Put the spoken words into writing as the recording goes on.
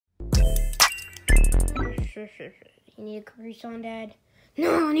Sure. You need a Capri Sun, Dad?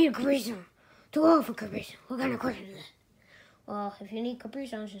 No, I need a Capri Sun. Too old for Capri Sun. What kind of question is that? Well, if you need Capri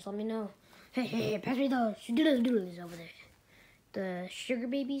Suns, just let me know. Hey, pass me those doodles over there. The sugar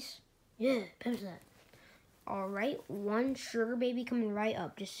babies? Yeah, pass that. Alright, one sugar baby coming right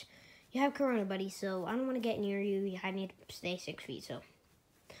up. Just, you have corona, buddy, so I don't want to get near you. I need to stay 6 feet, so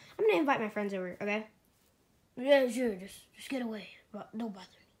I'm going to invite my friends over, okay? Yeah, sure, just get away. Don't bother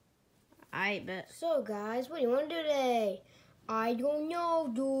me. I bet. So, guys, what do you want to do today? I don't know,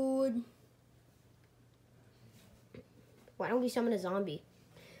 dude. Why don't we summon a zombie?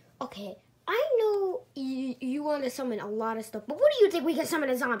 Okay, I know you want to summon a lot of stuff, but what do you think we can summon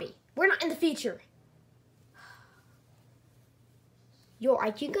a zombie? We're not in the future. Yo,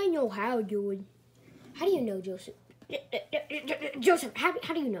 I think I know how, dude. How do you know, Joseph? Joseph, how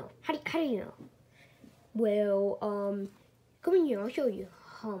do you know? How do you know? Well, come in here, I'll show you.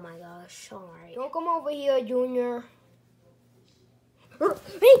 Oh my gosh, alright. Don't come over here, Junior. Hey, what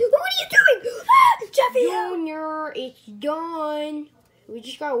are you doing? Jeffy! Junior, it's done. We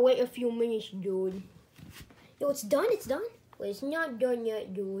just gotta wait a few minutes, dude. Yo, it's done? Well, it's not done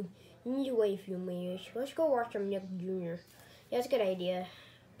yet, dude. You need to wait a few minutes. Let's go watch some Nick Jr. Yeah, that's a good idea.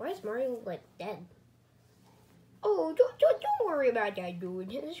 Why is Mario, like, dead? Oh, don't worry about that,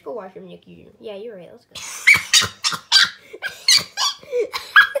 dude. Let's go watch some Nick Jr. Yeah, you're right. Let's go.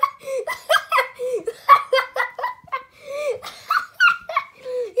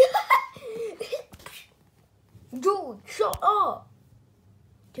 Dude, shut up!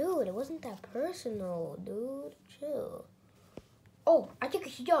 Dude, it wasn't that personal, dude. Chill. Oh, I think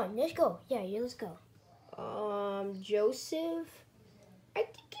it's done. Let's go. Yeah, let's go. Joseph? I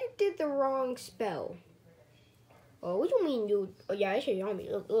think you did the wrong spell. Oh, what do you mean, dude? Oh, yeah, it's a zombie.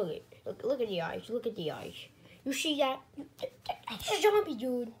 Look at the eyes. Look at the eyes. You see that? It's a zombie,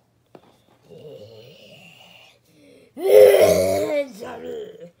 dude.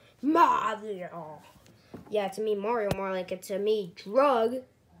 Mario. Yeah, it's a me, Mario. More like it's a me, Drug.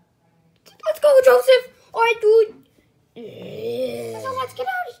 Let's go, Joseph. All right, dude. So let's get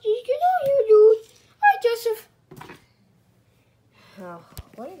out of here, dude. All right, Joseph. Oh,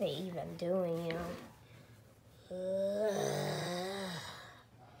 what are they even doing, you know?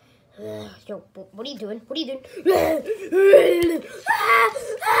 Yo, what are you doing? What are you doing?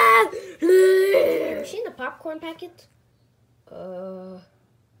 Have you seen the popcorn packet?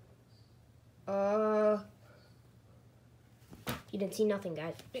 You didn't see nothing,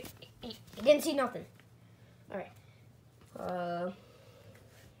 guys. You didn't see nothing. All right.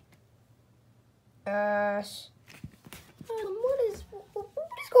 What is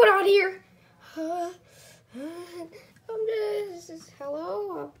going on here?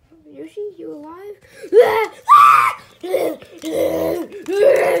 Hello? Yoshi, you alive?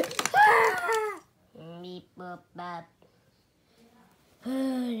 Meep, boop, bop.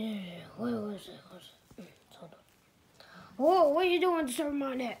 What was it? Hold on. Whoa, what are you doing disturbing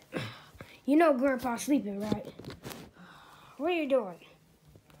my net? You know Grandpa's sleeping, right? What are you doing?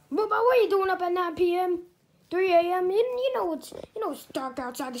 But what are you doing up at 9 p.m., 3 a.m.? You know it's dark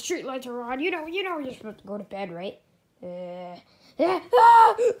outside. The street lights are on. You know you're supposed to go to bed, right? Jeez,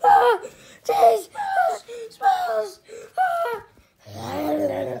 smells.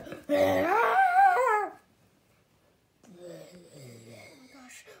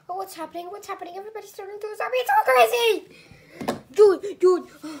 Oh, what's happening? Everybody's turning into a zombie. It's all crazy! Dude,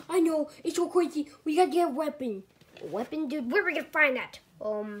 I know. It's so crazy. We gotta get a weapon. A weapon, dude? Where are we gonna find that?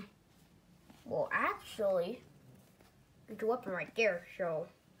 Well, actually, there's a weapon right there, so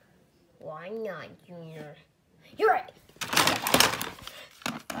why not, Junior? You're right.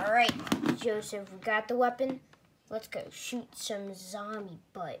 All right, Joseph, we got the weapon. Let's go shoot some zombie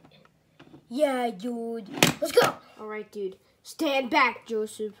butt. Yeah, dude. Let's go. All right, dude. Stand back,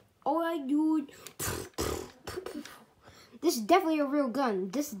 Joseph. All right, dude. This is definitely a real gun.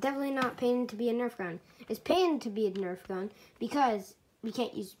 This is definitely not painted to be a Nerf gun. It's painted to be a Nerf gun because we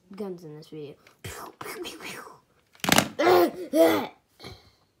can't use guns in this video.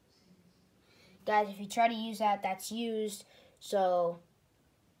 Guys, if you try to use that, that's used. So,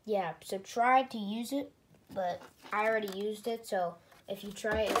 yeah. So try to use it, but I already used it. So if you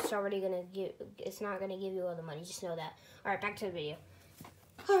try it, it's not gonna give you all the money. Just know that. All right, back to the video.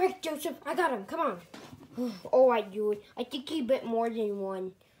 All right, Joseph, I got him. Come on. All right, dude. I think he bit more than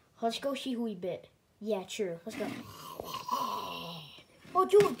one. Let's go see who he bit. Yeah, true. Let's go. Oh,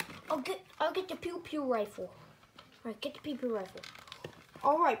 dude, I'll get the pew-pew rifle. All right, get the pew-pew rifle.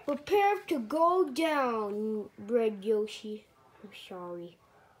 All right, prepare to go down, Red Yoshi. I'm sorry.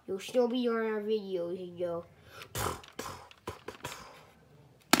 You'll still be on our videos, yo.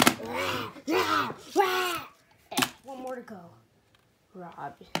 One more to go.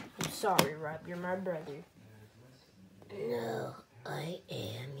 Rob, I'm sorry, Rob. You're my brother. No, I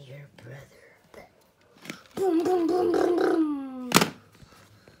am your brother. Boom, boom, boom, boom, boom.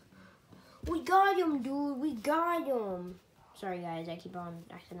 We got him, dude. We got him. Sorry, guys. I keep on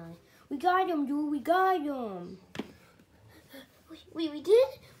accidentally. We got him, dude. We got him. We did?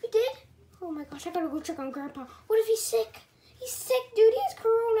 We did? Oh, my gosh. I gotta go check on Grandpa. What if he's sick? He's sick, dude. He has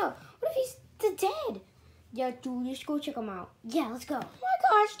corona. What if he's dead? Yeah, dude. Let's go check him out. Yeah, let's go. Oh, my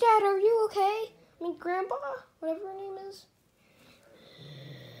gosh, Dad. Are you okay? I mean, Grandpa? Whatever her name is.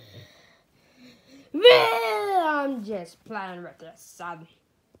 I'm just playing with this, son.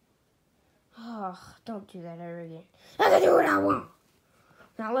 Oh, don't do that ever again. I can do what I want.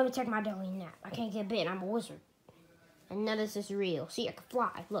 Now let me take my daily nap. I can't get bit. I'm a wizard. And none of this is real. See, I can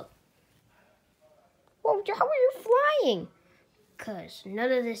fly. Look. Whoa, how are you flying? Because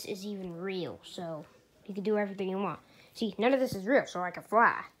none of this is even real. So you can do everything you want. See, none of this is real, so I can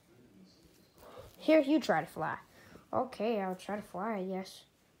fly. Here, you try to fly. Okay, I'll try to fly, I guess.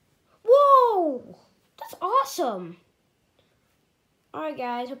 Whoa! That's awesome! Alright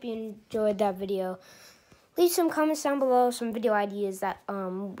guys, hope you enjoyed that video. Leave some comments down below, some video ideas that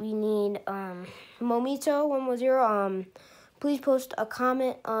we need. Momito110, please post a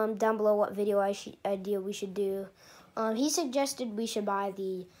comment down below what video idea we should do. He suggested we should buy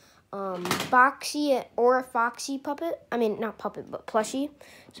the Boxy or Foxy puppet. I mean, not puppet, but plushie.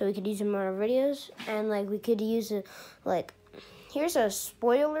 So we could use them in our videos. And like we could use it, like, here's a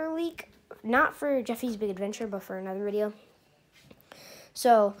spoiler leak. Not for Jeffy's Big Adventure, but for another video.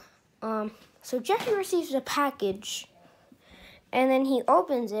 So, so Jeffy receives a package, and then he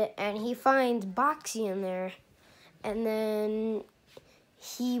opens it, and he finds Boxy in there, and then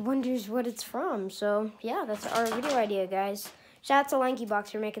he wonders what it's from. So, yeah, that's our video idea, guys. Shout out to LankyBox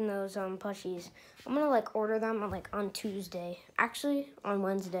for making those plushies. I'm gonna like order them on Tuesday, actually on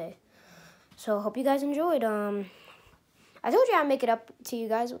Wednesday. So, hope you guys enjoyed. I told you I'd make it up to you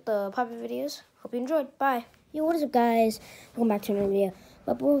guys with the puppet videos. Hope you enjoyed. Bye. Yo, what is up, guys? Welcome back to another video.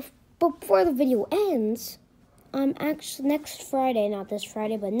 But before the video ends, actually next Friday, not this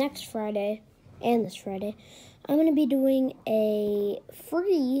Friday, but next Friday and this Friday, I'm going to be doing a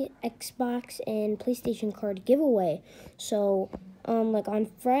free Xbox and PlayStation card giveaway. So, like on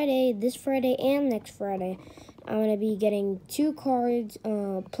Friday, this Friday and next Friday, I'm going to be getting 2 cards,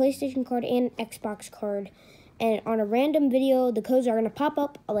 PlayStation card and Xbox card. And on a random video, the codes are going to pop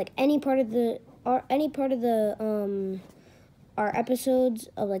up like any part of the our episodes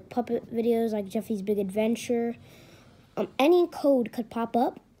of like puppet videos like Jeffy's Big Adventure. Any code could pop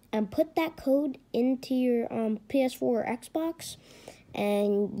up, and put that code into your PS4 or Xbox,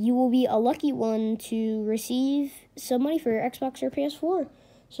 and you will be a lucky one to receive some money for your Xbox or PS4.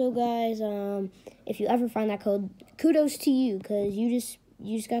 So guys, if you ever find that code, kudos to you, because you just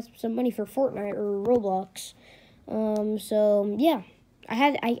got some money for Fortnite or Roblox. So yeah,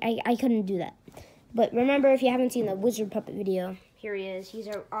 I couldn't do that. But remember, if you haven't seen the wizard puppet video, here he is. He's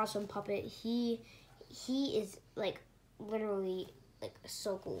our awesome puppet. He is like literally like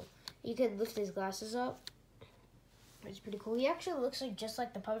so cool. You could lift his glasses up. It's pretty cool. He actually looks like just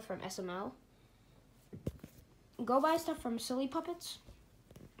like the puppet from SML. Go buy stuff from Silly Puppets.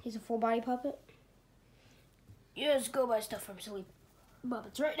 He's a full body puppet. Yes, go buy stuff from Silly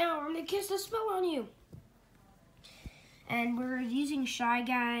Puppets right now. I'm gonna kiss the spell on you. And we're using Shy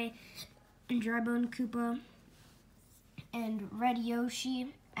Guy and Drybone Koopa and Red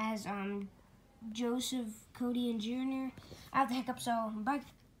Yoshi as Joseph, Cody, and Junior. I have the hiccup, so bye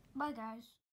guys.